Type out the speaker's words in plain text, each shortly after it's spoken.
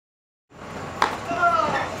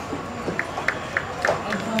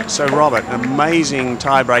So Robert, an amazing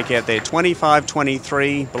tiebreak out there,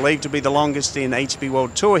 25-23, believed to be the longest in ATP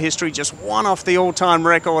World Tour history, just one off the all-time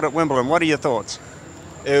record at Wimbledon. What are your thoughts?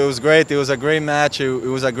 It was great. It was a great match. It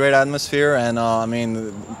was a great atmosphere, and I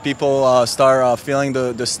mean, people start feeling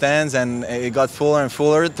the stands, and it got fuller and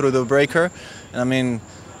fuller through the breaker. And I mean,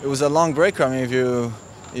 it was a long breaker. I mean,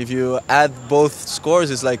 if you add both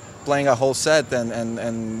scores, it's like playing a whole set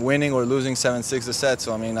and winning or losing 7-6 the set.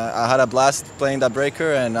 So I mean, I had a blast playing that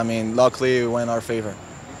breaker, and I mean, luckily it went our favor.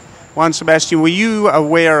 Juan Sebastian, were you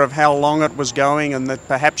aware of how long it was going and that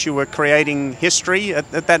perhaps you were creating history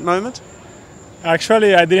at that moment?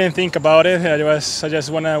 Actually, I didn't think about it. I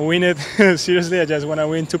just want to win it. Seriously, I just want to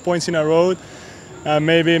win 2 points in a row and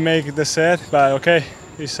maybe make the set. But okay,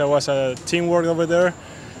 it was a teamwork over there.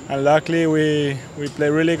 And luckily, we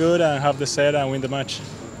play really good and have the set and win the match.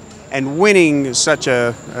 And winning such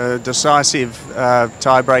a decisive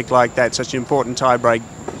tie-break like that, such an important tie-break,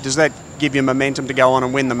 does that give you momentum to go on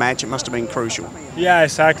and win the match? It must have been crucial. Yeah,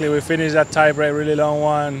 exactly. We finished that tie-break, really long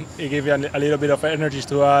one. It gave you a little bit of energy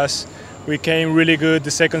to us. We came really good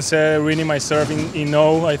the second set, winning my serve in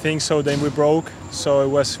no, I think. So then we broke. So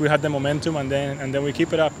we had the momentum, and then we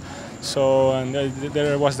keep it up. So and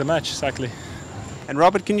there was the match exactly. And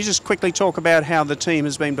Robert, can you just quickly talk about how the team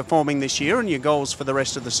has been performing this year and your goals for the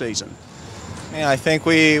rest of the season? Yeah, I think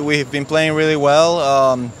we've been playing really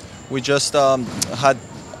well. We just had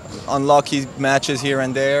unlucky matches here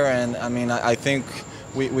and there, and I mean, I think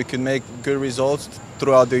we could make good results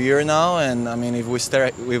throughout the year now. And I mean, if we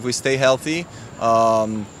stay healthy, I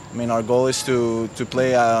mean, our goal is to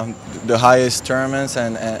play the highest tournaments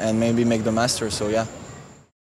and maybe make the Masters. So yeah.